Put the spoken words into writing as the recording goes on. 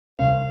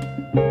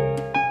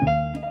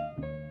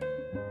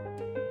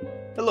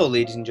Hello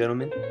ladies and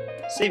gentlemen,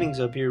 Savings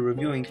Up here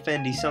reviewing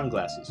Fendi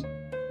sunglasses.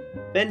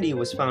 Fendi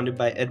was founded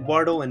by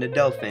Edoardo and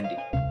Adele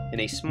Fendi in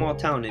a small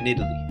town in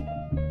Italy.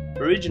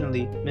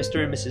 Originally,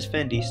 Mr. and Mrs.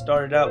 Fendi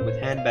started out with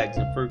handbags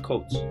and fur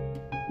coats.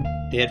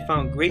 They had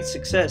found great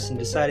success and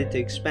decided to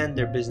expand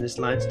their business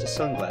lines to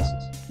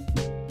sunglasses.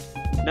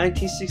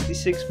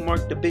 1966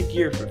 marked a big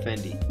year for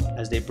Fendi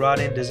as they brought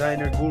in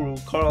designer guru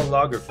Karl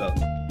Lagerfeld,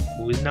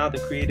 who is now the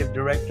creative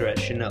director at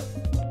Chanel.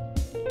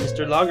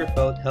 Mr.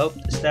 Lagerfeld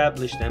helped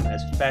establish them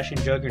as fashion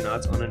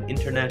juggernauts on an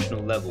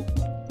international level.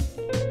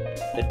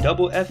 The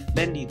double F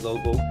Fendi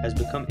logo has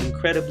become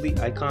incredibly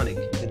iconic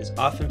and is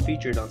often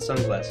featured on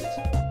sunglasses,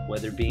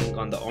 whether being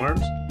on the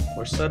arms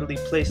or subtly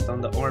placed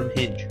on the arm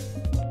hinge.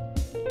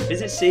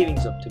 Visit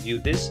Savings Up to view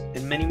this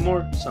and many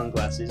more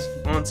sunglasses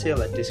on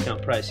sale at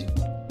discount pricing.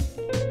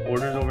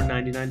 Orders over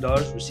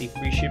 $99 receive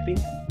free shipping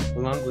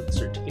along with a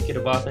certificate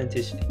of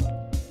authenticity.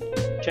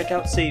 Check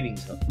out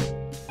Savings Up,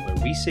 where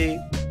we save,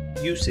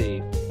 you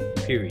save,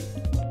 period.